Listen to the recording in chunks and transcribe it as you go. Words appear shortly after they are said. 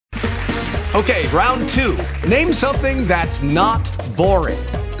Okay, round 2. Name something that's not boring.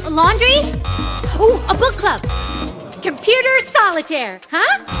 A laundry? Ooh, a book club. Computer solitaire,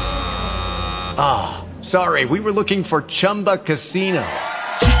 huh? Ah, sorry, we were looking for Chumba Casino.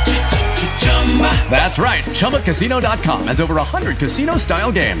 That's right, ChumbaCasino.com has over 100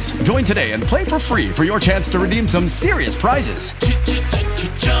 casino-style games. Join today and play for free for your chance to redeem some serious prizes.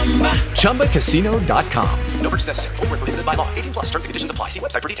 ChumbaCasino.com. No purchase necessary. Void where prohibited by law. 18 plus. Terms and conditions apply. See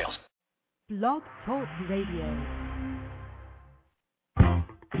website for details. Blog Talk Radio.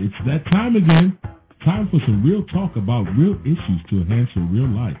 It's that time again. Time for some real talk about real issues to enhance your real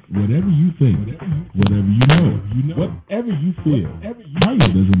life. Whatever you think, whatever you know, whatever you feel, Tanya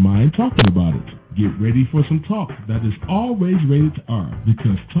doesn't mind talking about it. Get ready for some talk that is always rated R,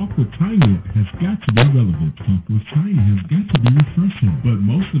 because Talk with Tanya has got to be relevant. Talk with Tanya has got to be refreshing. But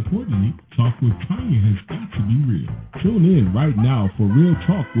most importantly, Talk with Tanya has got to be real. Tune in right now for Real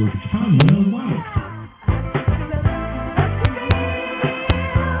Talk with Tanya White.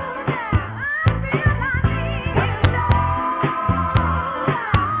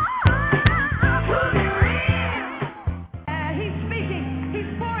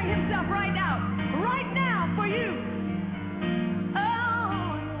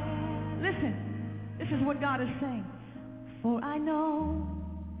 God is saying, for I know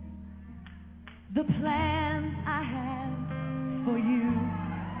the plans I have for you.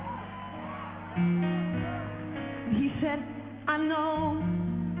 He said, I know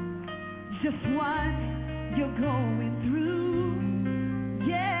just what you're going through.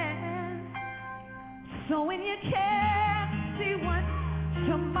 Yeah. So when you can't see what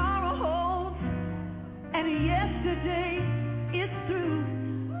tomorrow holds and yesterday is through,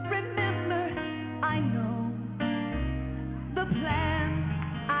 remember, I know the plans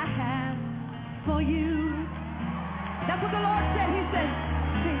I have for you. That's what the Lord said. He said,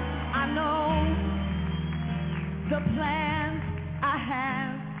 see, I know the plans I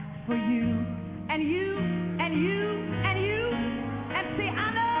have for you. And you, and you, and you. And see,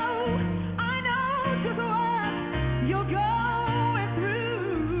 I know just what you're going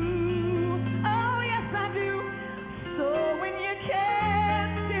through. Oh, yes, I do. So when you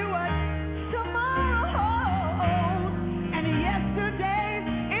can't see what tomorrow holds and yesterday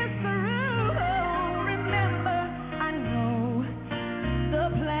is through, remember, I know the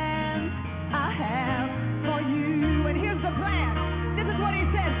plans I have for you. And here's the plan. This is what he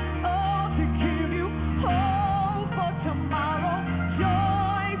said. Oh, to give you hope for tomorrow,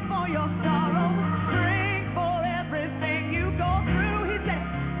 joy for your sorrow, strength for everything you go through. He said,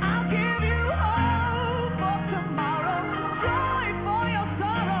 I'll give you hope for tomorrow, joy for your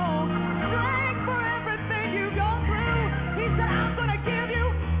sorrow, strength for everything you go through. He said, I'm going to give you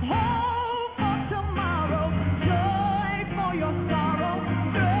hope for tomorrow, joy for your sorrow,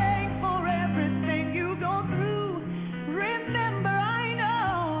 strength for everything you go through. Remember, I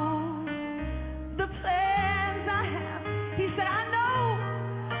know the plans I have. He said, I know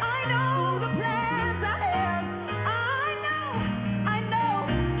the plans I have.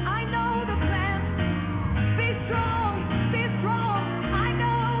 I know the plans. Be strong. I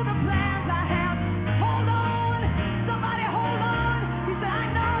know the plans I have. Hold on, somebody hold on. He said, I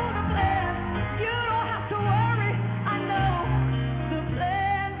know the plans. You don't have to worry. I know the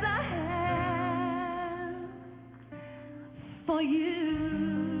plans I have for you.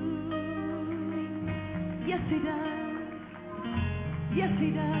 Yes, he does. Yes, he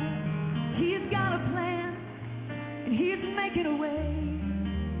does. He's got a plan, and he's making a way.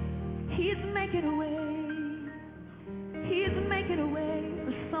 He's making a way. He's making a way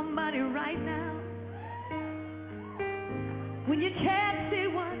for somebody right now. When you can't see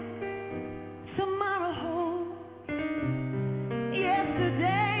what tomorrow holds,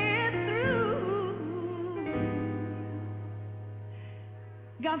 yesterday is through.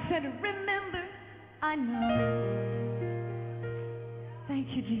 God said, remember, I know. Thank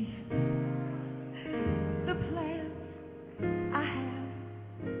you, Jesus. The plans I have.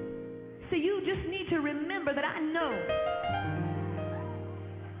 So you just need to remember that I know.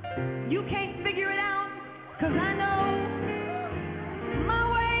 You can't figure it out, because I know my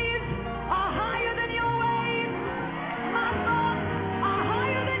ways are higher than your ways. My thoughts are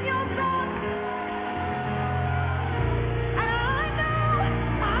higher than your thoughts. And I know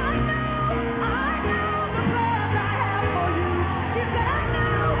the plans I have for you. He said, I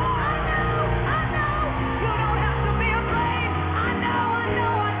know. You don't have to be afraid. I know.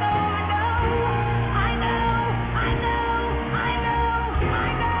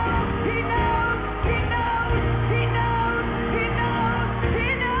 He knows.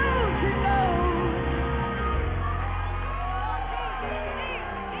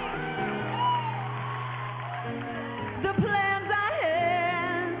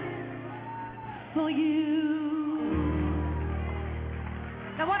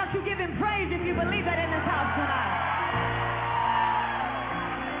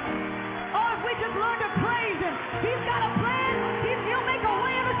 He's got a plan. He'll make a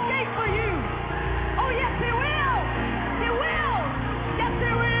way of escape for you. Oh, yes, he will. He will. Yes,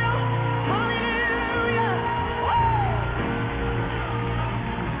 he will. Hallelujah.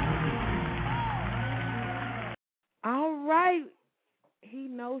 Woo! All right. He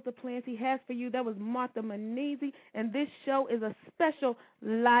knows the plans he has for you. That was Martha Manisi, and this show is a special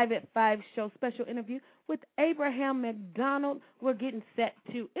Live at 5 show, special interview with Abraham Mcdonald. We're getting set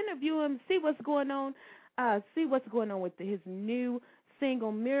to interview him, see what's going on with his new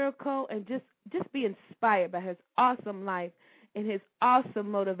single, Miracle, and just be inspired by his awesome life and his awesome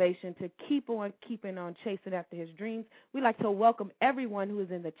motivation to keep on keeping on chasing after his dreams. We'd like to welcome everyone who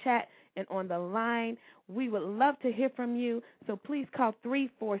is in the chat and on the line. We would love to hear from you, so please call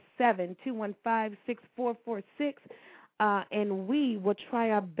 347-215-6446, and we will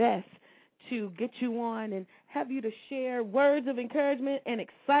try our best to get you on and have you to share words of encouragement and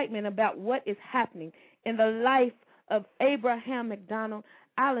excitement about what is happening in the life of Abraham Mcdonald,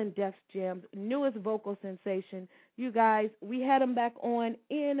 Island Def Jam's newest vocal sensation. You guys, we had him back on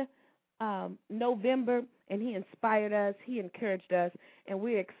in November, and he inspired us, he encouraged us, and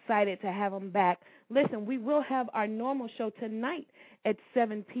we're excited to have him back. Listen, we will have our normal show tonight at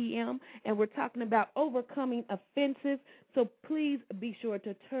 7 p.m., and we're talking about overcoming offenses, so please be sure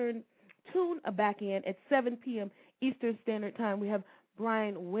to tune back in at 7 p.m. Eastern Standard Time. We have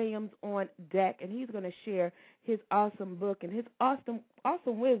Brian Williams on deck, and he's going to share his awesome book and his awesome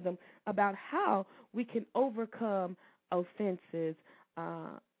wisdom about how we can overcome offenses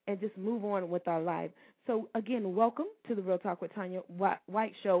and just move on with our life. So, again, welcome to the Real Talk with Tanya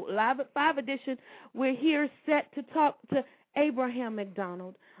White Show, Live at 5 edition. We're here set to talk to Abraham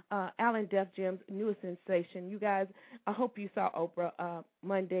Mcdonald, Island Def Jam's newest sensation. You guys, I hope you saw Oprah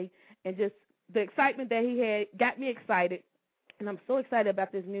Monday, and just the excitement that he had got me excited. And I'm so excited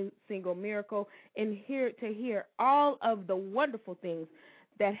about this new single, Miracle, and to hear all of the wonderful things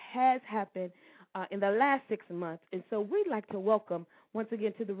that has happened in the last 6 months. And so we'd like to welcome, once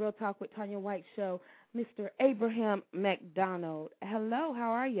again, to the Real Talk with Tanya White Show, Mr. Abraham Mcdonald. Hello,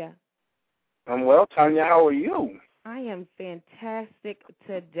 how are you? I'm well, Tanya. How are you? I am fantastic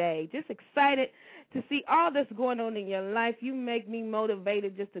today. Just excited to see all that's going on in your life. You make me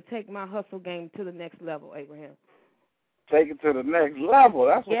motivated just to take my hustle game to the next level, Abraham. Take it to the next level.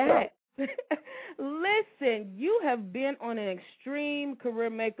 That's what's up. Listen, you have been on an extreme career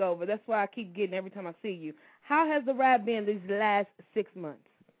makeover. That's why I keep getting every time I see you. How has the ride been these last 6 months?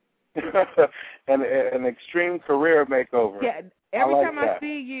 an extreme career makeover. Yeah, every time I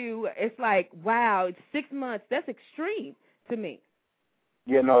see you, it's like, wow, it's 6 months. That's extreme to me.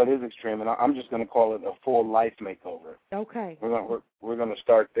 Yeah, no, it is extreme, and I'm just going to call it a full life makeover. Okay. We're going to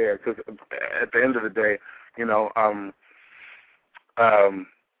start there because at the end of the day, you know,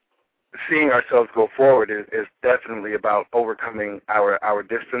 seeing ourselves go forward is definitely about overcoming our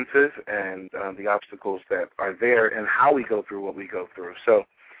distances and the obstacles that are there and how we go through what we go through. So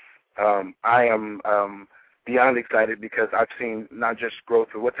I am beyond excited because I've seen not just growth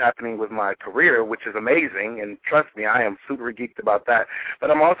through what's happening with my career, which is amazing, and trust me, I am super geeked about that,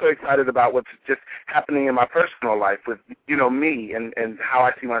 but I'm also excited about what's just happening in my personal life with, you know, me and how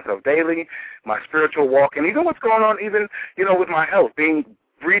I see myself daily, my spiritual walk, and even what's going on even, you know, with my health,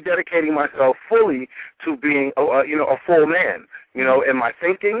 rededicating myself fully to being, a full man, you know, in my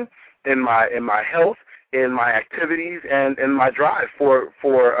thinking, in my health, in my activities, and in my drive for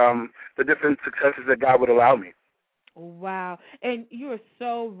the different successes that God would allow me. Wow. And you're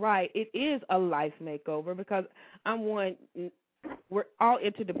so right. It is a life makeover because we're all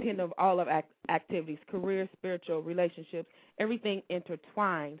interdependent of all of activities, career, spiritual, relationships, everything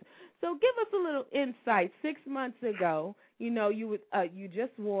intertwined. So give us a little insight. 6 months ago, you know, you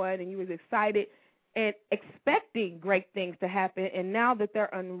just won and you was excited and expecting great things to happen, and now that they're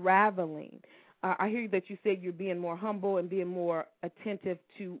unraveling, I hear that you said you're being more humble and being more attentive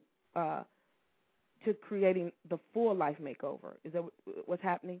to creating the full life makeover. Is that what's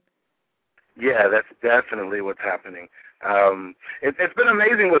happening? Yeah, that's definitely what's happening. It's been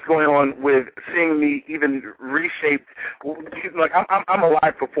amazing what's going on with seeing me even reshaped. Like I'm a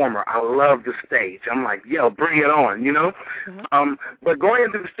live performer. I love the stage. I'm like, yo, bring it on, you know. Mm-hmm. But going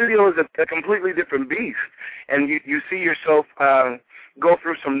into the studio is a completely different beast, and you see yourself go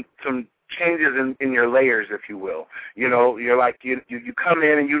through some changes in your layers, if you will. You know, you're like you come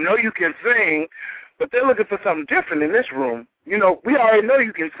in and you know you can sing, but they're looking for something different in this room. You know, we already know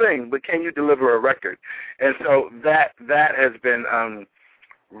you can sing, but can you deliver a record? And so that has been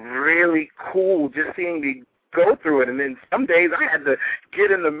really cool, just seeing me go through it. And then some days I had to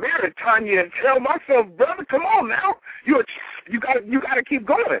get in the mirror, Tanya, and tell myself, brother, come on now, you got to keep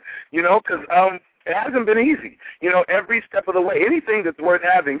going, you know, because It hasn't been easy. Every step of the way, anything that's worth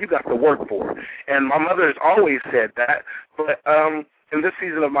having, you got to work for. And my mother has always said that. But in this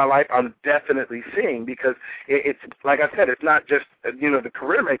season of my life, I'm definitely seeing, because it's like I said, it's not just the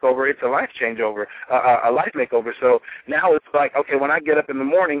career makeover; it's a life changeover, a life makeover. So now it's like, okay, when I get up in the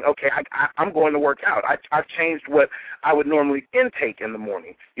morning, okay, I'm going to work out. I've changed what I would normally intake in the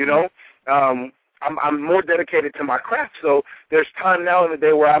morning. I'm more dedicated to my craft, so there's time now in the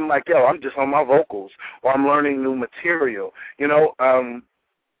day where I'm like, I'm just on my vocals, or I'm learning new material. We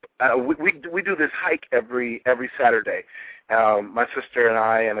do this hike every Saturday, my sister and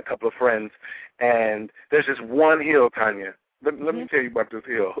I and a couple of friends, and there's this one hill, Tanya. Let me tell you about this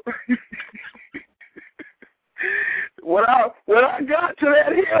hill. When I got to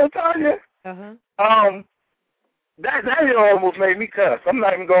that hill, Tanya, that hill almost made me cuss. I'm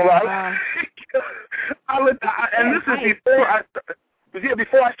not even gonna lie. And this is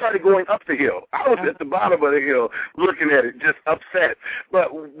before I started going up the hill. I was at the bottom of the hill looking at it, just upset.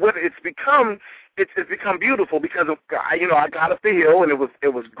 But what it's become beautiful, because I got up the hill and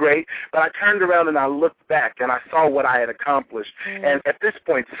it was great. But I turned around and I looked back and I saw what I had accomplished. And at this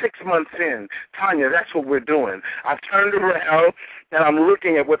point, 6 months in, Tanya, that's what we're doing. I've turned around and I'm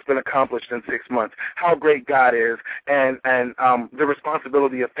looking at what's been accomplished in 6 months, how great God is, and the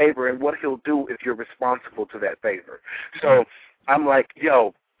responsibility of favor and what He'll do if you're responsible to that favor. So I'm like,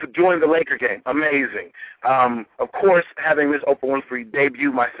 to join the Laker game, amazing. Of course, having Miss Oprah Winfrey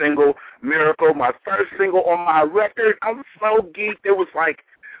debut my single, Miracle, my first single on my record, I'm so geeked. That was like,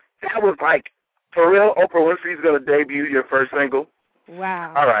 for real, Oprah Winfrey's going to debut your first single?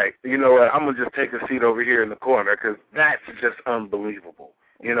 Wow. All right, you know what, I'm going to just take a seat over here in the corner, because that's just unbelievable,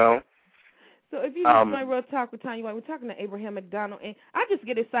 So if you just my real talk with Tanya White, we're talking to Abraham McDonald, and I just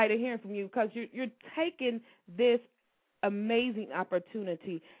get excited hearing from you, because you're taking this amazing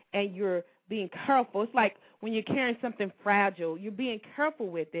opportunity and you're being careful. It's like when you're carrying something fragile, you're being careful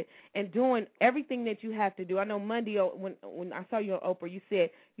with it and doing everything that you have to do. I know Monday when I saw you on Oprah, you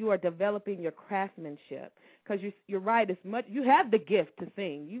said you are developing your craftsmanship, because you're right. As much you have the gift to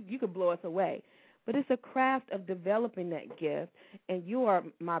sing, you could blow us away, but it's a craft of developing that gift, and you are,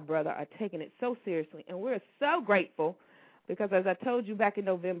 my brother, are taking it so seriously, and we're so grateful, because as I told you back in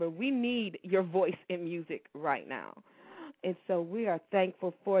November, we need your voice in music right now. And so we are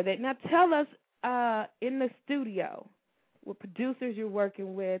thankful for that. Now tell us, in the studio, what producers you're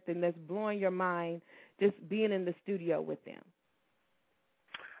working with, and that's blowing your mind, just being in the studio with them.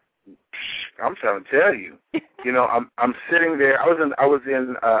 I'm trying to tell you. I'm sitting there. I was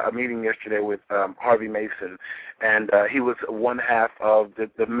in a meeting yesterday with Harvey Mason, and he was one half of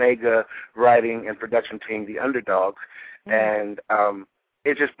the mega writing and production team, the Underdogs, and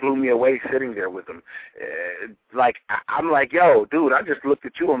it just blew me away sitting there with him. I'm like, yo, dude, I just looked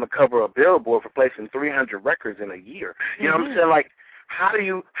at you on the cover of Billboard for placing 300 records in a year. You know what I'm saying? Like, how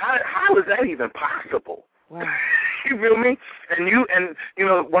is that even possible? Wow. You feel me? And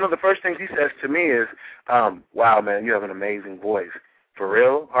one of the first things he says to me is, wow, man, you have an amazing voice. For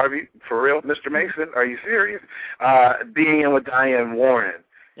real, Harvey? For real, Mr. Mason? Are you serious? Being in with Diane Warren.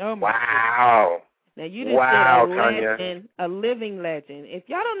 Oh, my wow. goodness. Now, you just said a living legend. If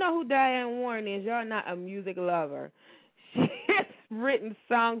y'all don't know who Diane Warren is, y'all not a music lover. She has written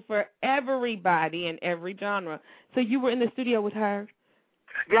songs for everybody in every genre. So you were in the studio with her?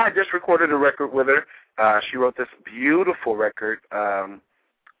 Yeah, I just recorded a record with her. She wrote this beautiful record,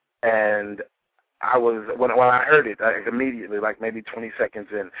 and I was when I heard it, immediately, like maybe 20 seconds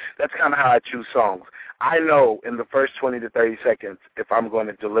in. That's kind of how I choose songs. I know in the first 20 to 30 seconds if I'm going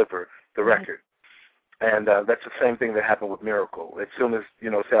to deliver the record. And that's the same thing that happened with Miracle. As soon as,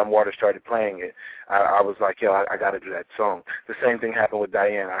 Sam Waters started playing it, I was like, I got to do that song. The same thing happened with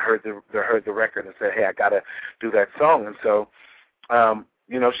Diane. I heard the record and said, hey, I got to do that song. And so,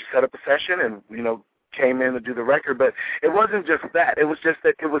 she set up a session and, came in to do the record. But it wasn't just that. It was just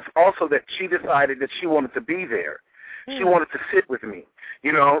that it was also that she decided that she wanted to be there. She wanted to sit with me.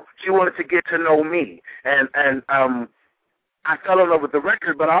 She wanted to get to know me. And I fell in love with the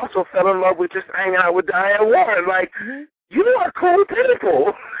record, but I also fell in love with just hanging out with Diane Warren. Like, you are cool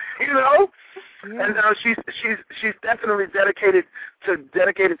people, Yeah. And she's definitely dedicated to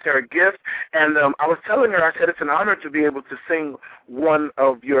her gift. And I was telling her, I said, it's an honor to be able to sing one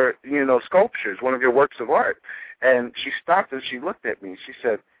of your, sculptures, one of your works of art. And she stopped and she looked at me. She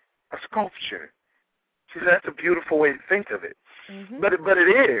said, a sculpture. She said, that's a beautiful way to think of it. But it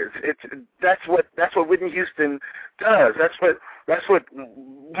is. That's what Whitney Houston does. That's what That's what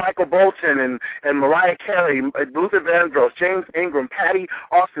Michael Bolton and Mariah Carey, Luther Vandross, James Ingram, Patty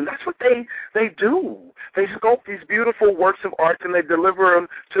Austin, that's what they do. They sculpt these beautiful works of art and they deliver them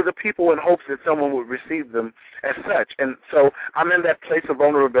to the people in hopes that someone would receive them as such. And so I'm in that place of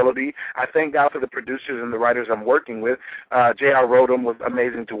vulnerability. I thank God for the producers and the writers I'm working with. J.R. Rodham was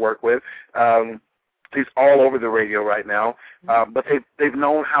amazing to work with. He's all over the radio right now. But they've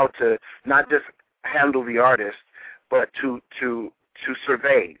known how to not just handle the artist, but to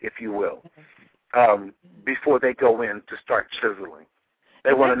survey, if you will, before they go in to start chiseling.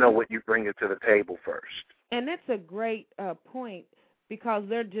 They want to know what you bring it to the table first. And that's a great point, because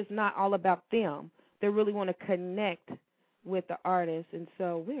they're just not all about them. They really want to connect with the artist. And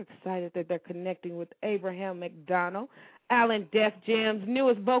so we're excited that they're connecting with Abraham McDonald, Alan Def Jam's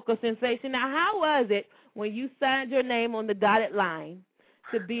newest vocal sensation. Now, how was it when you signed your name on the dotted line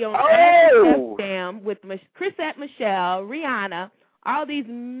to be on Alan Def Jam with Chrisette Michelle, Rihanna, all these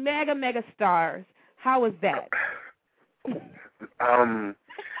mega, mega stars? How was that?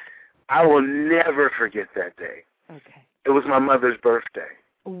 I will never forget that day. Okay. It was my mother's birthday.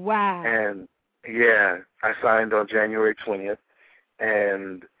 Wow. And, yeah, I signed on January 20th.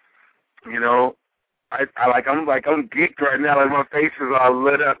 And, you know, I'm geeked right now. Like, my face is all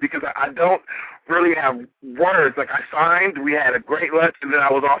lit up because I don't really have words. Like, I signed, we had a great lunch, and then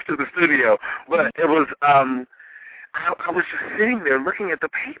I was off to the studio. But it was, I was just sitting there looking at the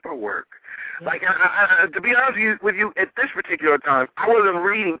paperwork. Like, to be honest with you, at this particular time, I wasn't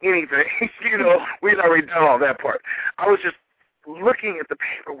reading anything. You know, we had already done all that part. I was just looking at the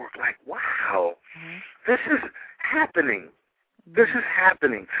paperwork like, wow, this is happening. This is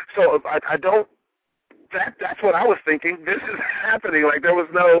happening. So I don't, that's what I was thinking. This is happening. Like, there was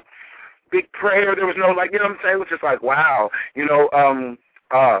no big prayer. There was no, like, you know what I'm saying? It was just like, wow, you know,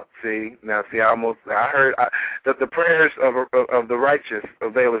 I heard that the prayers of the righteous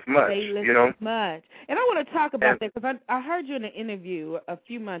availeth much, you know? Much. And I want to talk about that because I heard you in an interview a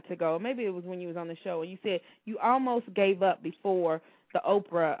few months ago. Maybe it was when you was on the show, and you said you almost gave up before the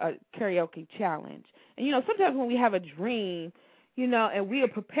Oprah karaoke challenge. And, you know, sometimes when we have a dream, you know, and we are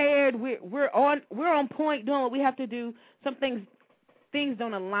prepared, we're on point doing what we have to do, some things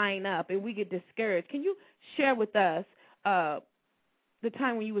don't align up, and we get discouraged. Can you share with us the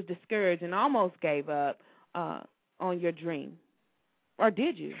time when you was discouraged and almost gave up on your dream? Or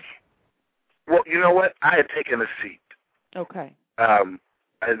did you? Well, you know what? I had taken a seat. Okay. And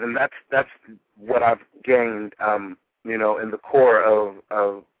that's what I've gained, you know, in the core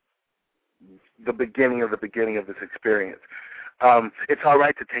of the beginning of this experience. It's all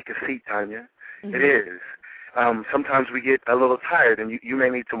right to take a seat, Tanya. Mm-hmm. It is. Sometimes we get a little tired, and you may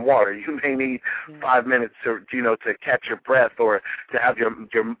need some water. You may need 5 minutes to catch your breath, or to have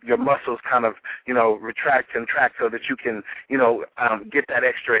your muscles kind of, you know, retract and contract so that you can, you know, get that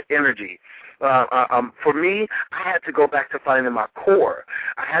extra energy. For me, I had to go back to finding my core.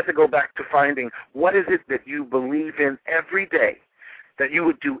 I had to go back to finding what is it that you believe in every day, that you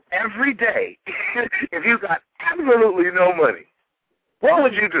would do every day if you got absolutely no money. What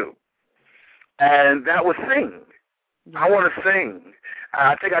would you do? And that was sing. I want to sing.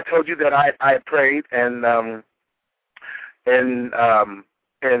 I think I told you that I prayed, and in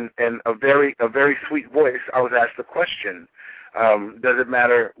a very sweet voice, I was asked the question, does it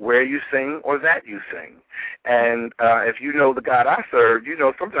matter where you sing or that you sing? And if you know the God I serve, you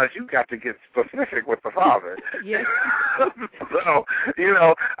know sometimes you got to get specific with the Father. Yes. So, you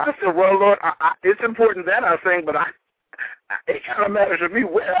know, I said, well, Lord, it's important that I sing, but it kind of matters to me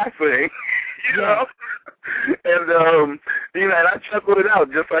where I sing. You know, and you know, and I chuckled it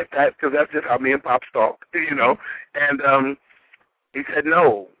out just like that because that's just how me and Pops talk, you know. And he said,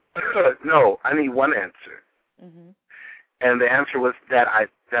 "No, no, I need one answer." Mm-hmm. And the answer was that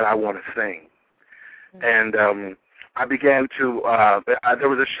I want to sing. Mm-hmm. And I began to. There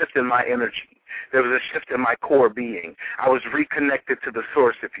was a shift in my energy. There was a shift in my core being. I was reconnected to the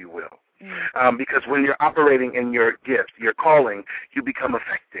source, if you will. Because when you're operating in your gift, your calling, you become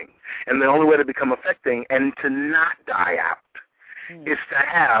affecting. And the only way to become affecting and to not die out is to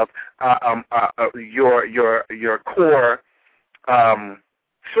have your core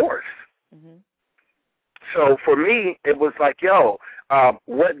source. Mm-hmm. So for me, it was like,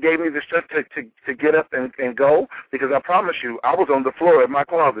 what gave me the strength to get up and go? Because I promise you, I was on the floor in my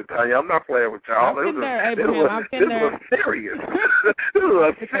closet, Tanya. I'm not playing with y'all. This was serious. This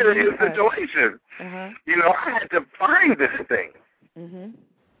was a serious situation. Uh-huh. You know, I had to find this thing. Mm-hmm.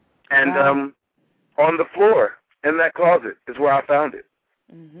 And on the floor in that closet is where I found it.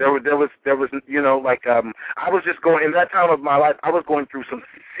 Mm-hmm. There was like I was just going in that time of my life. I was going through some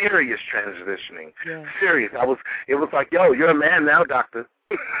serious transitioning. Yeah. Serious. It was like, yo, you're a man now, doctor.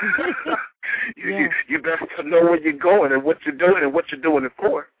 Yeah. You best know where you're going and what you're doing and what you're doing it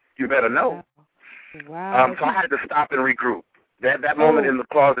for. You better know. Wow. So I had to stop and regroup. That moment in the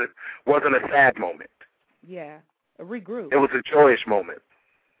closet wasn't a sad moment. Yeah, a regroup. It was a joyous moment.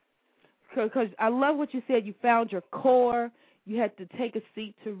 Because I love what you said. You found your core. You had to take a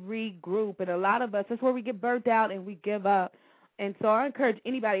seat to regroup. And a lot of us, that's where we get burnt out and we give up. And so I encourage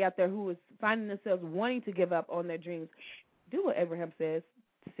anybody out there who is finding themselves wanting to give up on their dreams, do what Abraham says.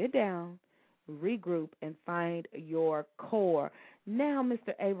 Sit down, regroup, and find your core. Now,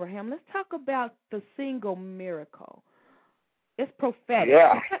 Mr. Abraham, let's talk about the single miracle. It's prophetic.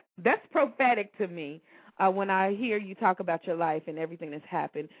 Yeah. That's prophetic to me when I hear you talk about your life and everything that's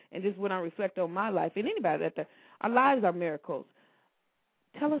happened, and just when I reflect on my life and anybody out there. Our lives are miracles.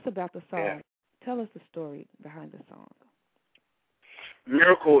 Tell us about the song. Yeah. Tell us the story behind the song.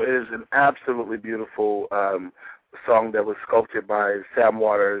 Miracle is an absolutely beautiful song that was sculpted by Sam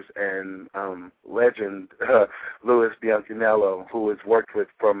Waters and legend Louis Bianconello, who has worked with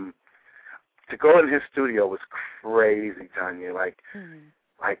from. To go in his studio was crazy, Tanya. Like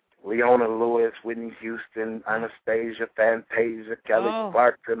Leona Lewis, Whitney Houston, Anastasia, Fantasia, Kelly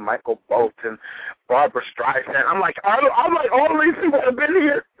Clarkson, Michael Bolton, Barbara Streisand. I'm like, all these people have been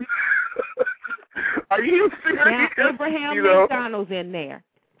here. Are you serious? Now, Abraham Mcdonald's in there.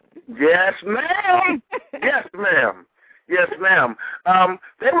 Yes, ma'am. Yes, ma'am. Yes, ma'am.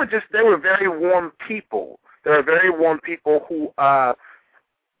 They were very warm people. They were very warm people who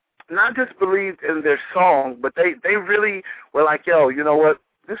not just believed in their song, but they really were like, yo, you know what?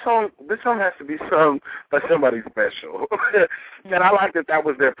 This song has to be sung by somebody special. And I like that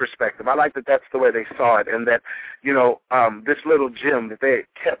was their perspective. I like that that's the way they saw it, and that, this little gem that they had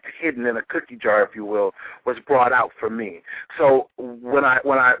kept hidden in a cookie jar, if you will, was brought out for me. So when I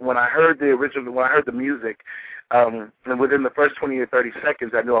heard the music, and within the first 20 or 30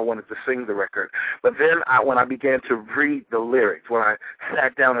 seconds, I knew I wanted to sing the record. But then when I began to read the lyrics, when I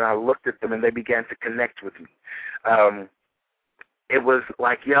sat down and I looked at them and they began to connect with me, it was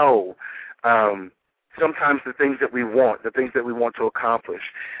like, sometimes the things that we want to accomplish,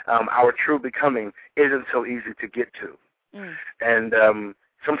 our true becoming isn't so easy to get to. And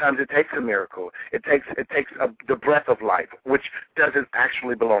sometimes it takes a miracle. It takes the breath of life, which doesn't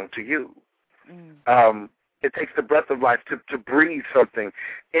actually belong to you. It takes the breath of life to breathe something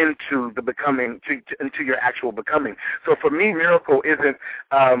into the becoming, into your actual becoming. So for me, miracle isn't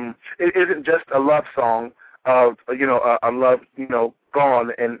just a love song of a love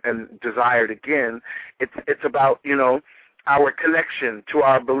gone and desired again. It's about our connection to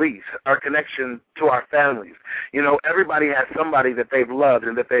our beliefs, our connection to our families. Everybody has somebody that they've loved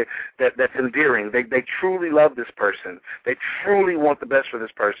and that's endearing. They truly love this person. They truly want the best for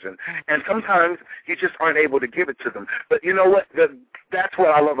this person. And sometimes you just aren't able to give it to them. But you know what? That's what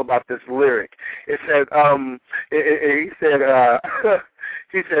I love about this lyric. It said,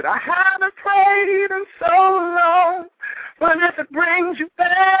 he said, I haven't prayed in so long, but if it brings you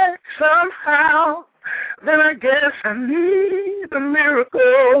back somehow, then I guess I need a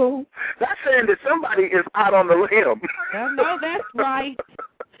miracle. That's saying that somebody is out on the limb. No, that's right.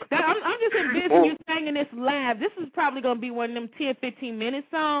 I'm just envisioning you singing this live. This is probably going to be one of them 10, 15-minute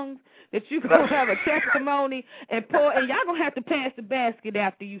songs that you're going to have a testimony and pour, and y'all going to have to pass the basket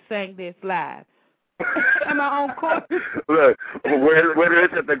after you sing this live. Am I on course? Look, whether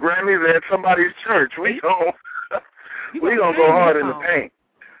it's at the Grammys or at somebody's church, we gonna go hard in the paint.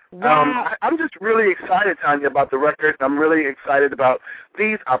 Wow. I'm just really excited, Tanya, about the record. I'm really excited about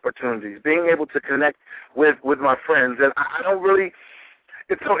these opportunities, being able to connect with my friends. And I don't really.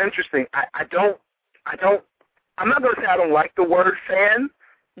 It's so interesting. I'm not going to say I don't like the word fan.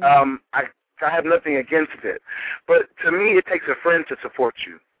 I have nothing against it, but to me, it takes a friend to support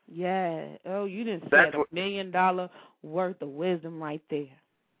you. Yeah. Oh, you didn't say $1 million worth of wisdom right there.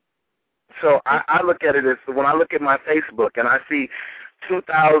 So I look at it as when I look at my Facebook and I see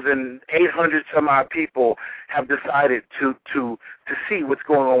 2,800 some odd people have decided to see what's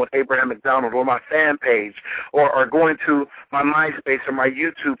going on with Abraham Mcdonald, or my fan page, or going to my MySpace or my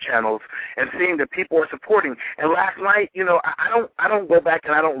YouTube channels and seeing that people are supporting. And last night, I don't go back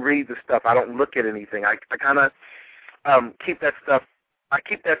and I don't read the stuff. I don't look at anything. I kind of keep that stuff. I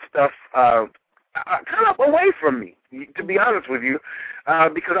keep that stuff kind of away from me, to be honest with you,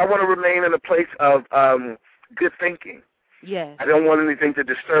 because I want to remain in a place of good thinking. Yes. I don't want anything to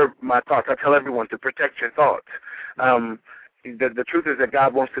disturb my thoughts. I tell everyone to protect your thoughts. the truth is that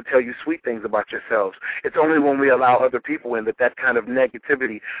God wants to tell you sweet things about yourselves. It's only when we allow other people in that kind of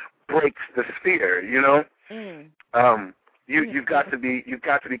negativity breaks the sphere. You know. You've got to be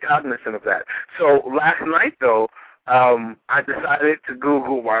cognizant of that. So last night though, I decided to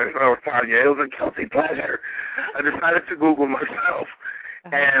Google myself. Tanya, it was a guilty pleasure. I decided to Google myself,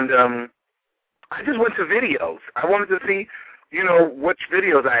 and I just went to videos. I wanted to see, which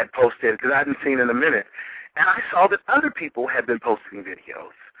videos I had posted because I hadn't seen in a minute. And I saw that other people had been posting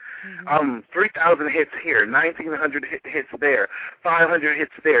videos. 3,000 hits here, 1,900 hits there, 500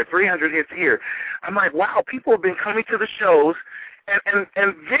 hits there, 300 hits here. I'm like, wow, people have been coming to the shows and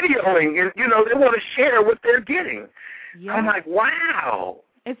videoing, and, they want to share what they're getting. Yeah. I'm like, wow.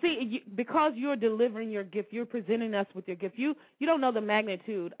 And see, because you're delivering your gift, you're presenting us with your gift. You don't know the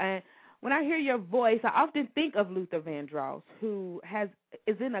magnitude. And when I hear your voice, I often think of Luther Vandross, who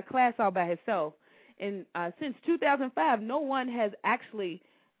is in a class all by himself. And since 2005, no one has actually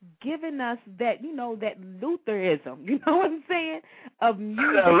given us that, that Lutherism, you know what I'm saying, of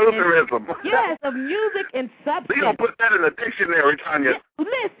music. Yeah, Lutherism. Yes, of music and substance. We don't put that in the dictionary, Tanya. Yeah,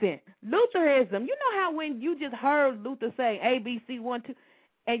 listen, Lutherism. You know how when you just heard Luther say A, B, C, 1, 2,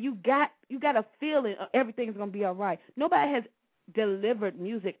 and you got a feeling everything's going to be all right. Nobody has delivered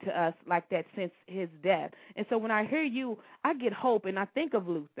music to us like that since his death. And so when I hear you, I get hope and I think of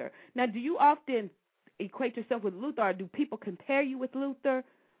Luther. Now, do you often equate yourself with Luther, or do people compare you with Luther?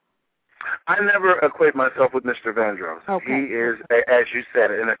 I never equate myself with Mr. Vandross. Okay. He is, as you said,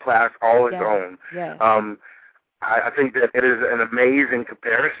 in a class all his own. Yes. I think that it is an amazing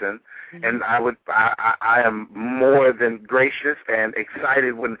comparison, and I am more than gracious and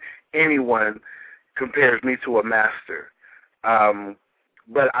excited when anyone compares me to a master.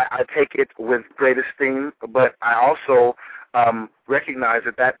 But I take it with great esteem, but I also recognize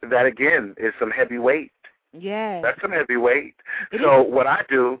that again is some heavy weight. Yeah. That's some heavy weight. So what I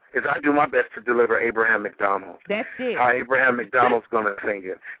do is I do my best to deliver Abraham Mcdonald. That's it. How Abraham Mcdonald's going to sing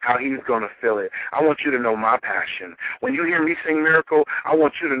it, how he's going to feel it. I want you to know my passion. When you hear me sing Miracle, I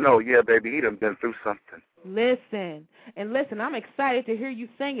want you to know, yeah, baby, he done been through something. Listen, I'm excited to hear you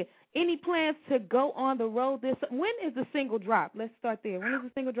sing it. Any plans to go on the road this? When is the single drop? Let's start there. When is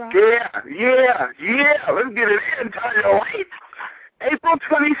the single drop? Yeah. Let's get it in, Tanya. Wait. April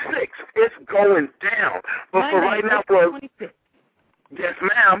 26th, it's going down. But for right now, yes,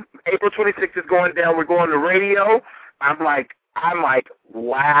 ma'am, April 26th is going down. We're going to radio. I'm like,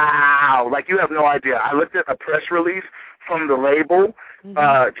 wow. Like, you have no idea. I looked at a press release from the label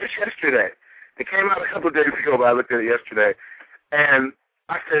just yesterday. It came out a couple of days ago, but I looked at it yesterday. And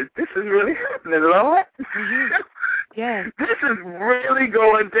I said, this is really happening, Lord. Yeah. This is really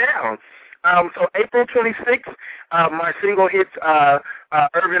going down. So April 26th, my single hits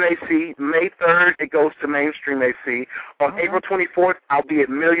Urban AC. May 3rd, it goes to mainstream AC. On April 24th, I'll be at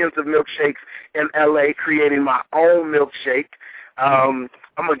Millions of Milkshakes in L.A. creating my own milkshake. I'm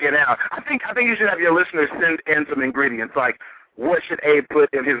going to get out. I think you should have your listeners send in some ingredients, like what should Abe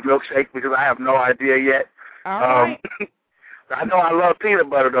put in his milkshake, because I have no idea yet. All right. I know I love peanut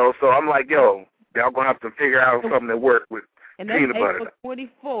butter, though, so I'm like, y'all going to have to figure out something that works with peanut butter. And that's April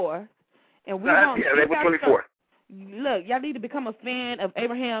 24th. And April 24th. Look, y'all need to become a fan of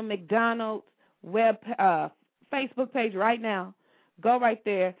Abraham Mcdonald's Facebook page right now. Go right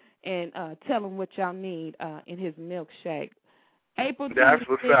there and tell him what y'all need in his milkshake. April 26th, that's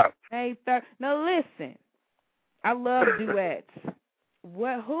what's up. May 3rd. Now listen, I love duets.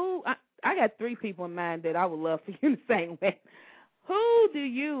 I got 3 people in mind that I would love for you to sing with. Who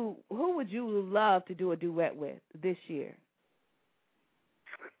would you love to do a duet with this year?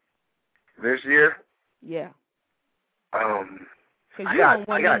 This year? Yeah. Because you're on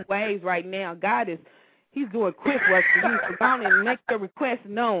one of them waves right now. He's doing quick work for you, so go on and make your request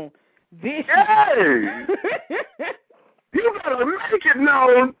known this year. You gotta make it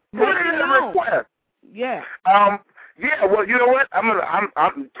known. Put it in a request. Yeah. Yeah. Well, you know what?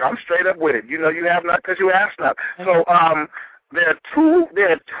 I'm straight up with it. You have not because you asked not. So there are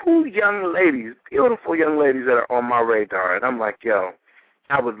two young ladies, beautiful young ladies that are on my radar, and I'm like, yo,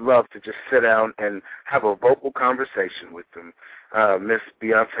 I would love to just sit down and have a vocal conversation with them. Miss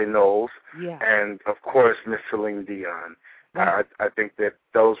Beyonce Knowles and, of course, Miss Celine Dion. I think that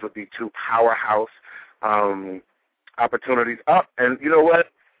those would be 2 powerhouse opportunities. And you know what?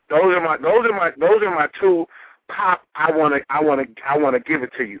 Those are my 2 pop. I want to give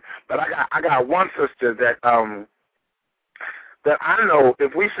it to you. But I got one sister that I know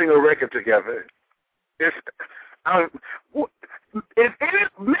if we sing a record together, it's if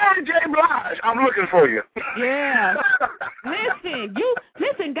Mary J. Blige, I'm looking for you. Yeah. Listen,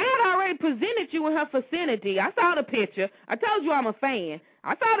 God already presented you in her vicinity. I saw the picture. I told you I'm a fan.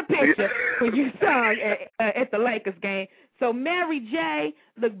 I saw the picture when you sung at the Lakers game. So Mary J,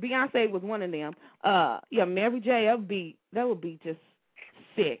 look, Beyonce was one of them. Mary J, that would be just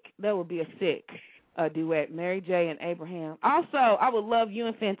sick. That would be a sick duet, Mary J and Abraham. Also, I would love you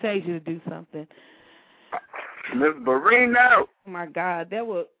and Fantasia to do something. Miss Barino. Oh my God,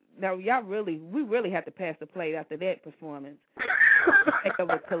 we really have to pass the plate after that performance. Take up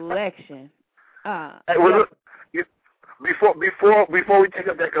a collection. Before we take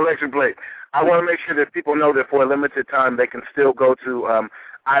up that collection plate, I want to make sure that people know that for a limited time they can still go to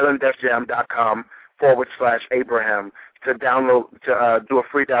islanddefjam.com/Abraham to do a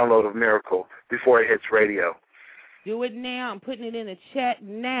free download of Miracle before it hits radio. Do it now. I'm putting it in the chat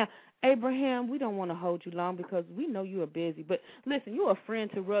now. Abraham, we don't want to hold you long because we know you are busy. But listen, you're a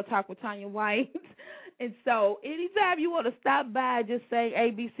friend to Real Talk with Tanya White. And so anytime you want to stop by, just say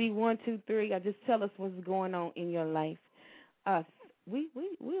ABC 1, 2, 3. Or just tell us what's going on in your life. We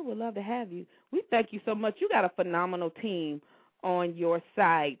would love to have you. We thank you so much. You got a phenomenal team on your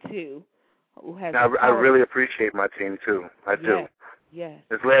side, too. I really appreciate my team, too. I do. Yes.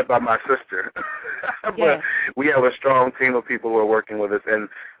 It's led by my sister. But we have a strong team of people who are working with us, and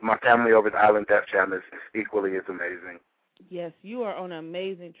my family over at Island Def Jam is equally as amazing. Yes, you are on an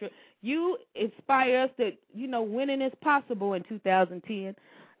amazing trip. You inspire us that, winning is possible in 2010.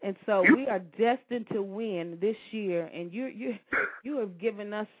 And so we are destined to win this year, and you have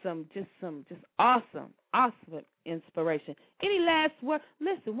given us some awesome inspiration. Any last word?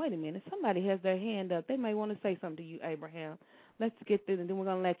 Listen, wait a minute. Somebody has their hand up. They may want to say something to you, Abraham. Let's get this, and then we're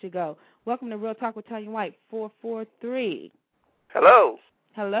going to let you go. Welcome to Real Talk with Tanya White, 443. Hello.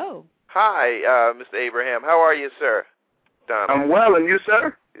 Hello. Hi, Mr. Abraham. How are you, sir? Donald. I'm well, and you,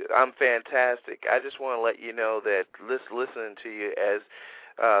 sir? I'm fantastic. I just want to let you know that listening to you, as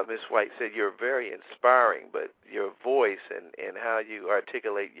Ms. White said, you're very inspiring, but your voice and how you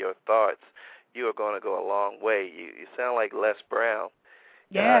articulate your thoughts, you are going to go a long way. You sound like Les Brown.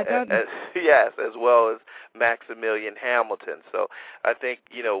 Yeah, yes, as well as Maximilian Hamilton. So I think,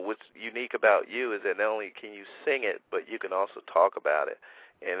 what's unique about you is that not only can you sing it, but you can also talk about it.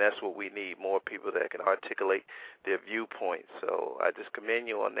 And that's what we need, more people that can articulate their viewpoints. So I just commend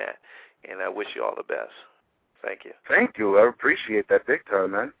you on that, and I wish you all the best. Thank you. Thank you. I appreciate that big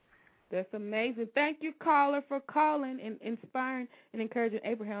time, man. That's amazing. Thank you, caller, for calling and inspiring and encouraging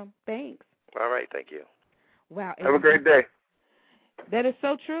Abraham. Thanks. All right. Thank you. Wow. Have a great day. That is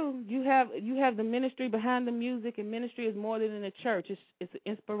so true. You have the ministry behind the music, and ministry is more than in a church. It's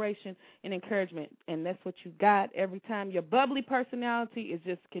inspiration and encouragement, and that's what you got every time. Your bubbly personality is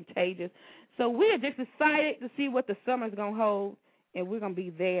just contagious. So we're just excited to see what the summer's going to hold, and we're going to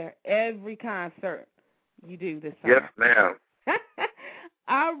be there every concert you do this summer. Yes, ma'am.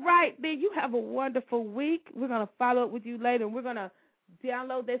 All right, then you have a wonderful week. We're going to follow up with you later, and we're going to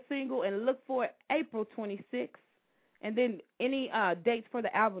download that single and look for it April 26th. And then any dates for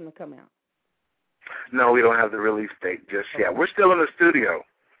the album to come out? No, we don't have the release date just yet. We're still in the studio.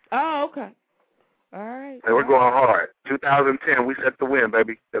 Oh, okay. All right. And we're going hard. 2010, we set the win,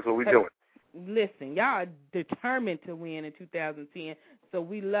 baby. That's what we're doing. Listen, y'all are determined to win in 2010, so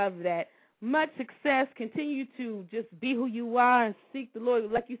we love that. Much success. Continue to just be who you are and seek the Lord.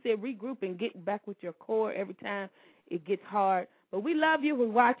 Like you said, regroup and get back with your core every time it gets hard. But we love you. We're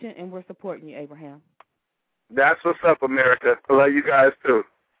watching, and we're supporting you, Abraham. That's what's up, America. I love you guys, too.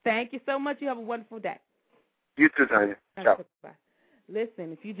 Thank you so much. You have a wonderful day. You too, Tanya. Ciao. Bye.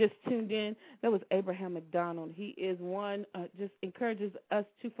 Listen, if you just tuned in, that was Abraham McDonald. He is one, just encourages us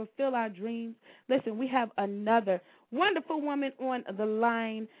to fulfill our dreams. Listen, we have another wonderful woman on the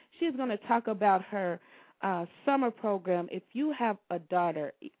line. She's going to talk about her summer program. If you have a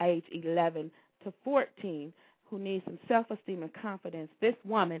daughter, age 11 to 14, who needs some self-esteem and confidence, this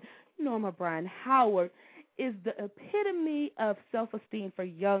woman, Norma Bryan Howard, is the epitome of self-esteem for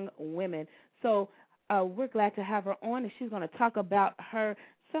young women. So we're glad to have her on, and she's going to talk about her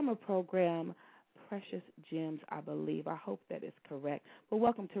summer program, Precious Gems, I believe. I hope that is correct. But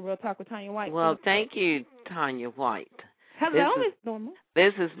welcome to Real Talk with Tanya White. Well, thank you, Tanya White. Hello, Miss Norma.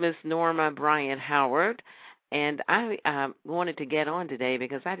 This is Miss Norma Bryan Howard. And I wanted to get on today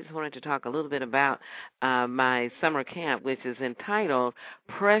because I just wanted to talk a little bit about my summer camp, which is entitled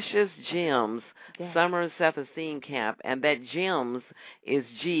Precious Gems, Summer Self-Esteem Camp. And that GEMS is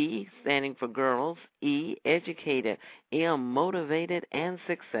G, standing for girls, E, educated, M, motivated and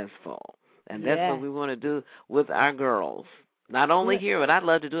successful. And that's what we want to do with our girls. Not only here, but I'd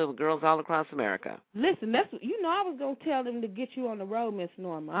love to do it with girls all across America. Listen, I was going to tell them to get you on the road, Miss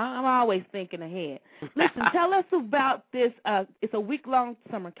Norma. I'm always thinking ahead. Listen, tell us about this. It's a week-long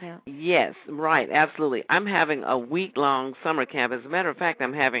summer camp. Yes, right, absolutely. I'm having a week-long summer camp. As a matter of fact,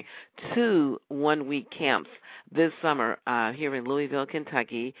 I'm having 2 one-week camps this summer here in Louisville,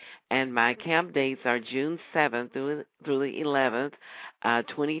 Kentucky, and my camp dates are June 7th through the 11th,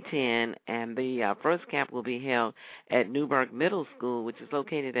 2010, and the first camp will be held at Newburgh Middle School, which is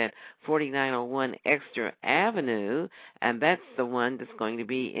located at 4901 Exeter Avenue, and that's the one that's going to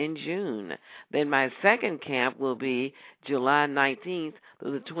be in June. Then my second camp will be July 19th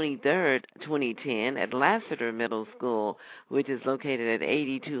through the 23rd, 2010, at Lassiter Middle School, which is located at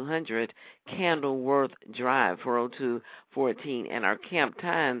 8200 Candleworth Drive, 40214, and our camp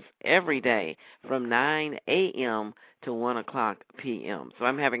times every day from 9 a.m. to 1 o'clock p.m. So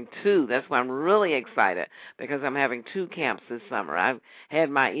I'm having 2. That's why I'm really excited, because I'm having 2 camps this summer. I've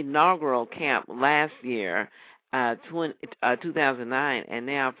had my inaugural camp last year, 2009, and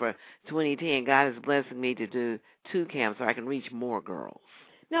now for 2010, God is blessing me to do 2 camps so I can reach more girls.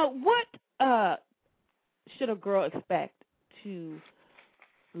 Now, what should a girl expect to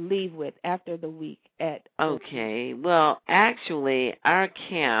leave with after the week at? Okay, well, actually, our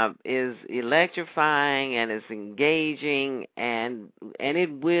camp is electrifying and it's engaging, and it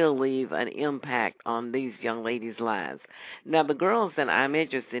will leave an impact on these young ladies' lives. Now, the girls that I'm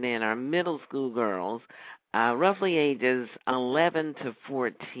interested in are middle school girls, roughly ages 11 to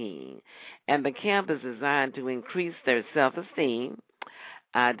 14, and the camp is designed to increase their self-esteem,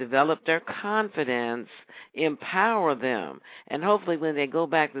 develop their confidence, empower them, and hopefully when they go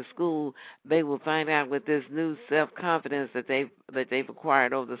back to school, they will find out with this new self-confidence that they've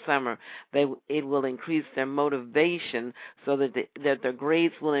acquired over the summer, it will increase their motivation so that their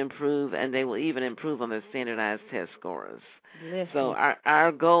grades will improve, and they will even improve on their standardized test scores. Listen. So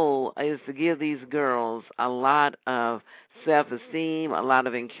our goal is to give these girls a lot of self-esteem, a lot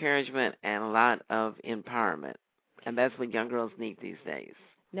of encouragement, and a lot of empowerment. And that's what young girls need these days.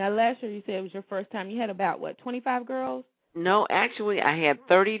 Now, last year you said it was your first time. You had about, 25 girls? No, actually, I had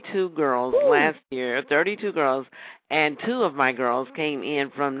 32 girls last year, 32 girls, and 2 of my girls came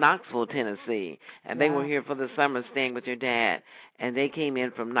in from Knoxville, Tennessee, and they were here for the summer staying with your dad, and they came in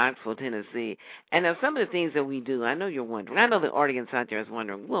from Knoxville, Tennessee. And now some of the things that we do, I know you're wondering, I know the audience out there is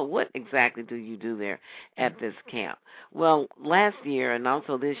wondering, well, what exactly do you do there at this camp? Well, last year and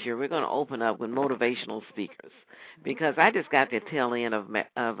also this year, we're going to open up with motivational speakers, because I just got the tail end of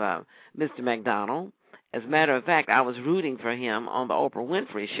Mr. Mcdonald. As a matter of fact, I was rooting for him on the Oprah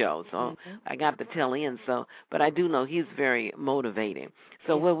Winfrey show, so I got the tail end. But I do know he's very motivating.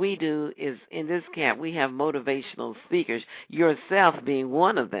 So what we do is, in this camp, we have motivational speakers, yourself being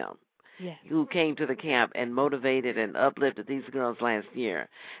one of them, who came to the camp and motivated and uplifted these girls last year.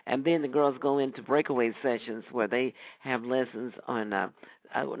 And then the girls go into breakaway sessions where they have lessons on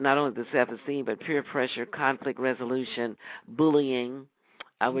not only the self-esteem, but peer pressure, conflict resolution, bullying,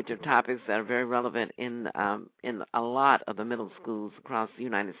 which are topics that are very relevant in a lot of the middle schools across the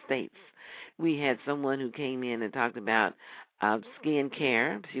United States. We had someone who came in and talked about skin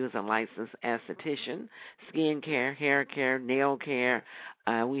care. She was a licensed esthetician. Skin care, hair care, nail care.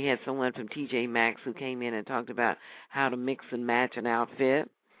 We had someone from TJ Maxx who came in and talked about how to mix and match an outfit.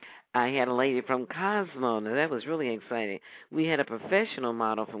 I had a lady from Cosmo. Now, that was really exciting. We had a professional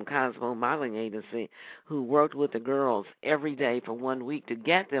model from Cosmo Modeling Agency who worked with the girls every day for 1 week to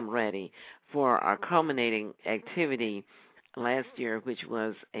get them ready for our culminating activity last year, which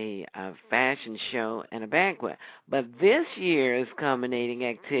was a fashion show and a banquet. But this year's culminating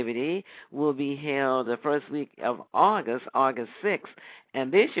activity will be held the first week of August, August 6th,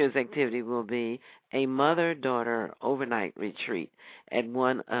 and this year's activity will be a mother-daughter overnight retreat at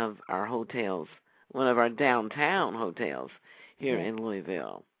one of our hotels, one of our downtown hotels here in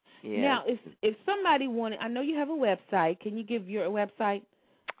Louisville. Now, if somebody wanted, I know you have a website. Can you give your website?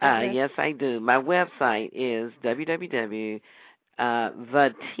 Yes, I do. My website is www.theteenscene.biz.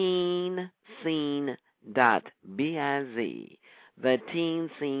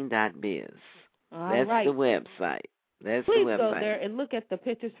 Theteenscene.biz. That's the website. Please go there and look at the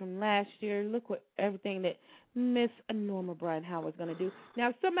pictures from last year. Look what everything that Miss Norma Bryan Howard is going to do. Now,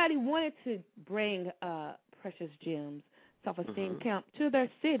 if somebody wanted to bring Precious Gems Self-Esteem Camp to their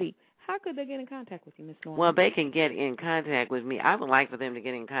city, how could they get in contact with you, Miss Norma? Well, they can get in contact with me. I would like for them to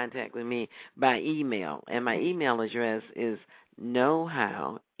get in contact with me by email, and my email address is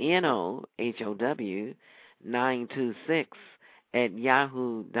knowhow, NOHOW, 926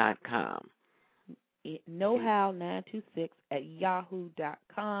 @yahoo.com.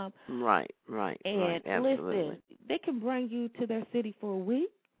 knowhow926@yahoo.com. Right. And Absolutely. listen, they can bring you to their city for a week.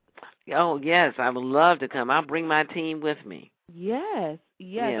 Oh, yes, I would love to come. I'll bring my team with me. Yes.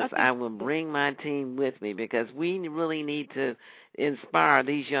 I will bring my team with me because we really need to inspire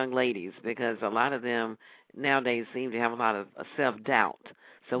these young ladies because a lot of them nowadays seem to have a lot of self-doubt.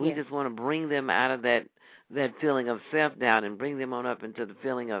 So we just want to bring them out of that feeling of self-doubt and bring them on up into the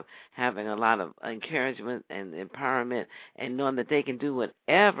feeling of having a lot of encouragement and empowerment and knowing that they can do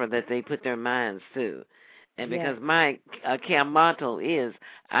whatever that they put their minds to. And because my camp motto is,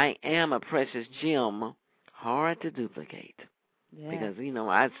 I am a precious gem, hard to duplicate. Because,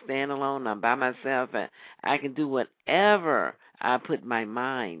 I stand alone, I'm by myself, and I can do whatever I put my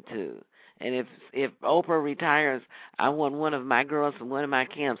mind to. And if Oprah retires, I want one of my girls from one of my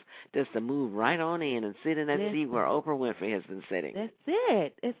camps just to move right on in and sit in that seat where Oprah Winfrey has been sitting. That's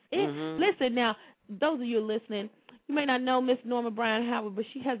it. Mm-hmm. Listen, now, those of you listening, you may not know Miss Norma Bryan Howard, but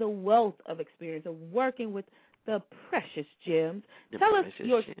she has a wealth of experience of working with the precious gems. Tell us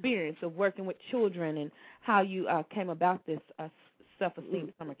your experience of working with children and how you came about this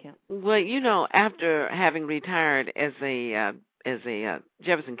self-esteem summer camp. Well, after having retired as a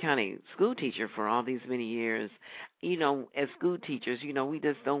Jefferson County school teacher for all these many years, as school teachers, we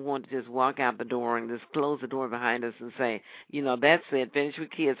just don't want to just walk out the door and just close the door behind us and say, that's it, finish with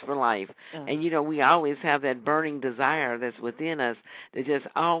kids for life. And, we always have that burning desire that's within us to just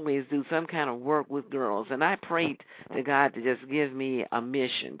always do some kind of work with girls. And I prayed to God to just give me a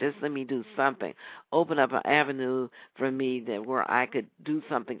mission, just let me do something, open up an avenue for me where I could do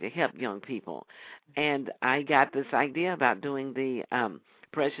something to help young people. And I got this idea about doing the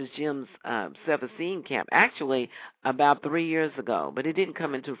Precious Gems self-esteem camp actually about 3 years ago, but it didn't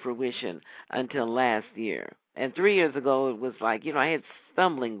come into fruition until last year. And 3 years ago, it was like, I had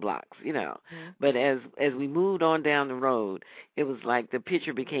stumbling blocks, But as we moved on down the road, it was like the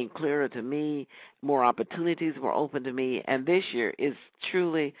picture became clearer to me, more opportunities were open to me, and this year is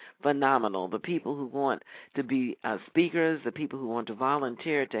truly phenomenal. The people who want to be speakers, the people who want to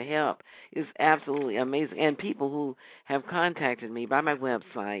volunteer to help is absolutely amazing. And people who have contacted me by my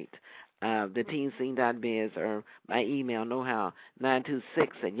website, theteenscene.biz, or my email,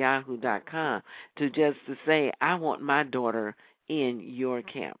 knowhow926@yahoo.com, to say, I want my daughter in your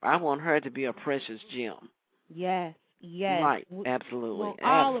camp. I want her to be a precious gem. Yes. Right, absolutely. We want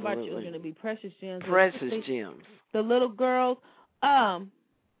all of our children to be precious gems. Precious gems. The little girls, tell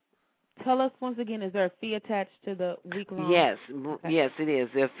us once again, is there a fee attached to the week-long? Yes, okay. Yes, it is.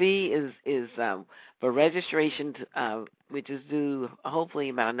 The fee is for registration, which is due hopefully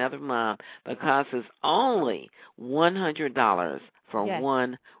about another month, but costs us only $100 for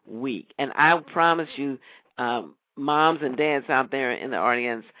 1 week. And I promise you, moms and dads out there in the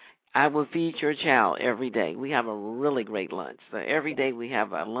audience, I will feed your child every day. We have a really great lunch. So every day we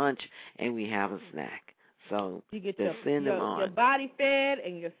have a lunch and we have a snack. So you get send them on. Your body fed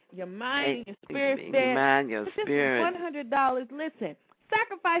and your mind and your spirit fed. Your mind, your spirit. This is $100. Listen,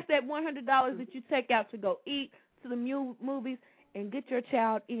 sacrifice that $100 that you take out to go eat, to the movies, and get your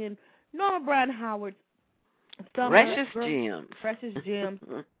child in Norma Bryan Howard's Precious Gems. Precious Gems.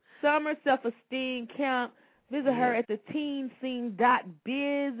 Summer Self-Esteem Camp. Visit her at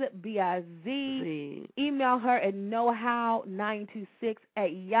theteenscene.biz, B-I-Z. Email her at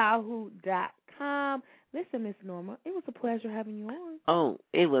knowhow926@yahoo.com. Listen, Miss Norma, it was a pleasure having you on. Oh,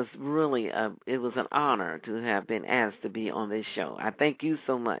 it was really it was an honor to have been asked to be on this show. I thank you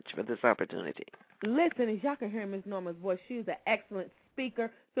so much for this opportunity. Listen, as y'all can hear Miss Norma's voice, she's an excellent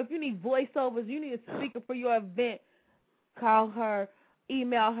speaker. So if you need voiceovers, you need a speaker for your event, call her,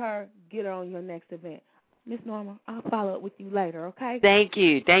 email her, get her on your next event. Miss Norma, I'll follow up with you later, okay? Thank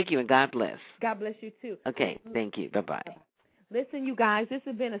you, and God bless. God bless you, too. Okay, thank you. Bye-bye. Listen, you guys, this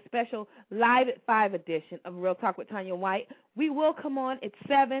has been a special Live at 5 edition of Real Talk with Tanya White. We will come on at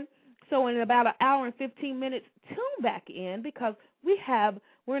 7, so in about an hour and 15 minutes, tune back in because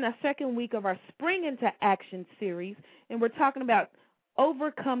we're in our second week of our Spring into Action series, and we're talking about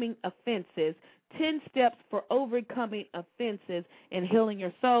overcoming offenses. 10 Steps for Overcoming Offenses and Healing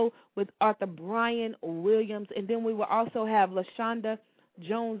Your Soul with Arthur Brian Williams. And then we will also have LaShonda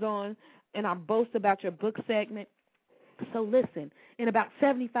Jones on in our Boast About Your Book segment. So listen, in about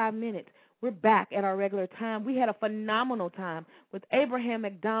 75 minutes, we're back at our regular time. We had a phenomenal time with Abraham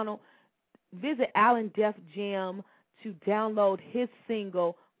Mcdonald. Visit Alan Def Jam to download his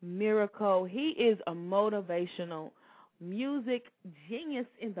single, Miracle. He is a motivational music genius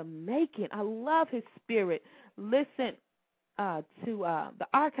in the making. I love his spirit. Listen to the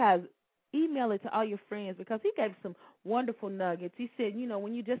archives email it to all your friends because he gave some wonderful nuggets. He said,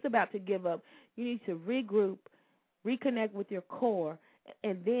 when you're just about to give up, you need to regroup, reconnect with your core,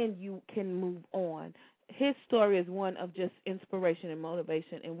 and then you can move on. His story is one of just inspiration and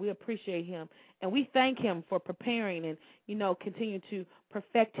motivation, and we appreciate him. And we thank him for preparing and, continue to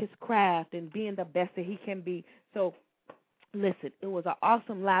perfect his craft and being the best that he can be. So, listen, it was an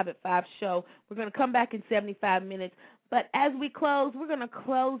awesome Live at 5 show. We're going to come back in 75 minutes. But as we close, we're going to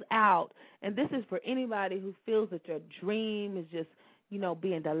close out. And this is for anybody who feels that your dream is just,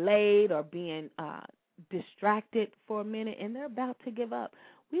 being delayed or being distracted for a minute and they're about to give up.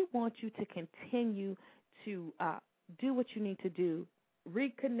 We want you to continue to do what you need to do,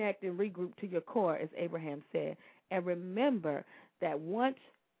 reconnect and regroup to your core, as Abraham said. And remember that once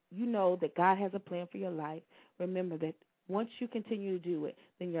you know that God has a plan for your life, remember that once you continue to do it,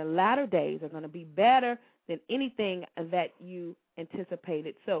 then your latter days are going to be better than anything that you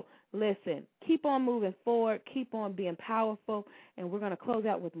anticipated. So listen, keep on moving forward, keep on being powerful, and we're going to close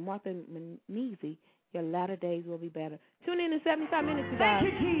out with Martha Menezes. Your latter days will be better. Tune in 75 minutes, guys.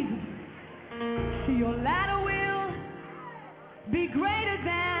 Thank you, Jesus. Your latter will be greater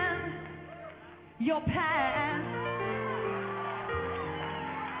than your past.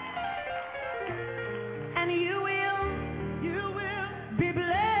 And you will be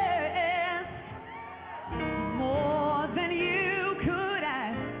blessed more than you could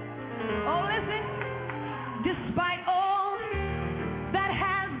ask. Oh, listen, despite all that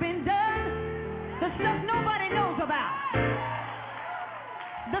has been done, the stuff nobody knows about,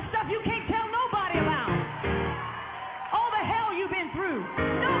 the stuff you can't tell nobody about, all the hell you've been through,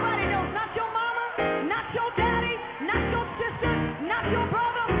 nobody knows, not your mama, not your daddy, not your sister, not your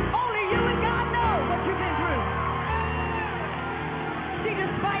brother, only you and God know what you've been through. See,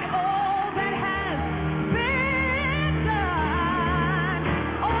 despite all that has been done,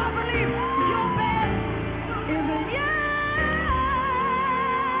 oh, I believe your best is yet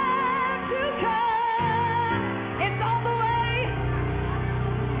to come. It's on the way,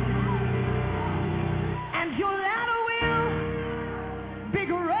 and your latter will be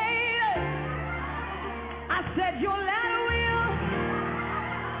greater. I said your latter will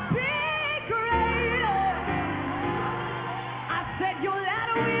be greater. I said your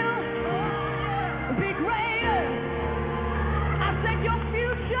latter will be greater. I said your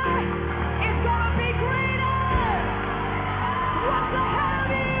future is gonna be greater. What's ahead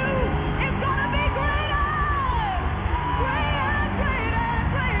of you is gonna be greater. Greater, greater,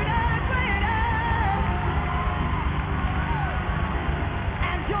 greater, greater.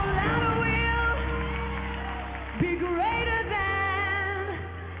 And your latter will be greater than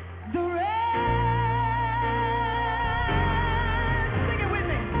the rest. Sing it with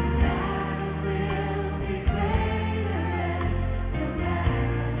me.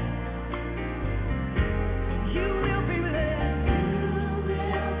 You will be blessed.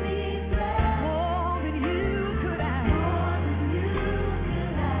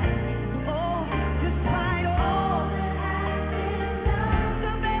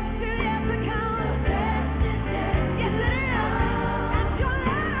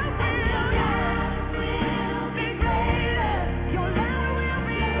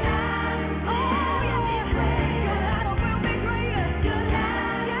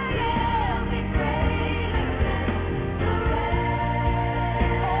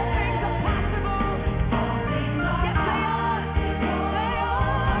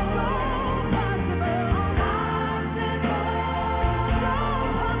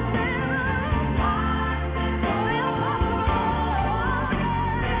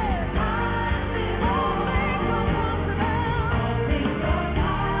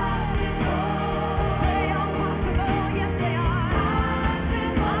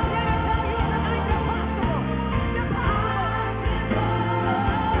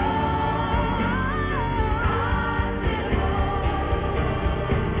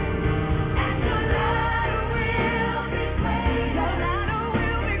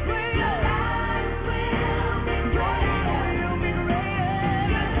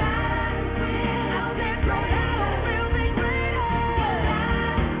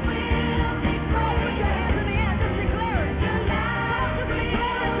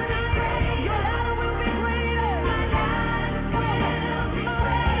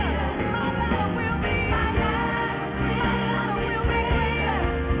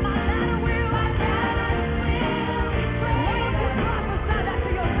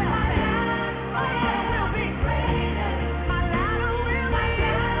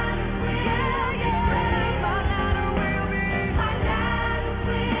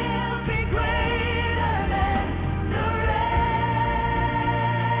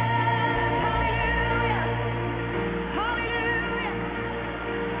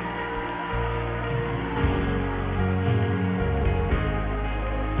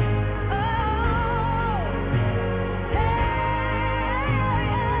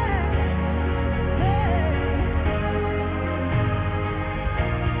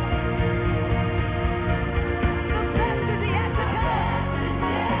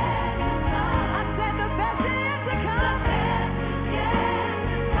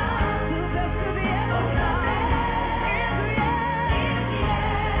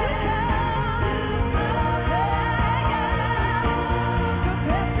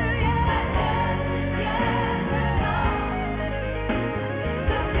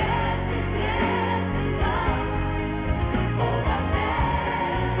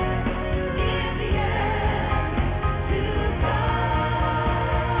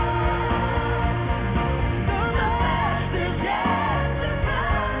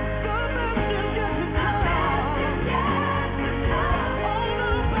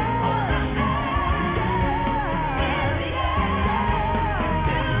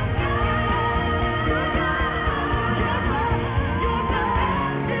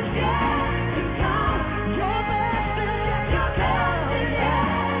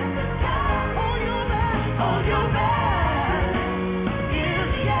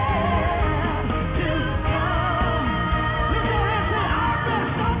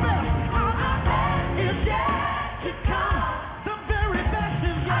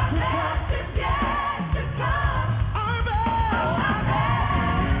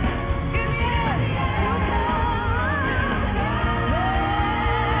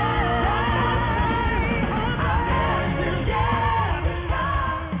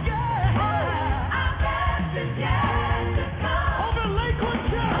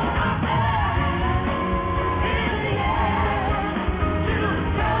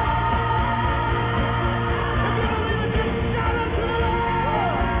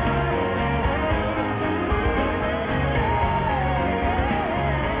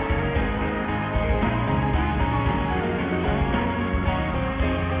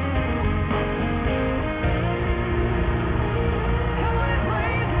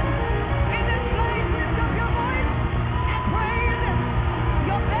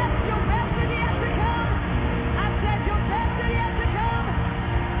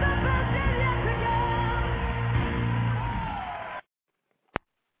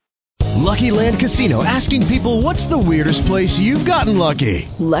 Lucky Land Casino, asking people, what's the weirdest place you've gotten lucky?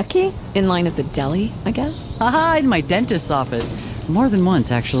 Lucky? In line at the deli, I guess? Aha, in my dentist's office. More than once,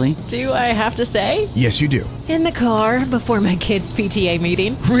 actually. Do I have to say? Yes, you do. In the car before my kids' PTA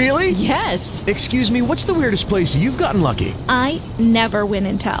meeting. Really? Yes. Excuse me, what's the weirdest place you've gotten lucky? I never win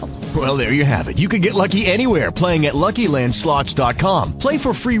and tell. Well, there you have it. You can get lucky anywhere, playing at LuckyLandSlots.com. Play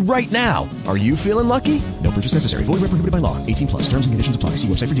for free right now. Are you feeling lucky? No purchase necessary. Void where prohibited by law. 18+. Terms and conditions apply. See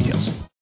website for details.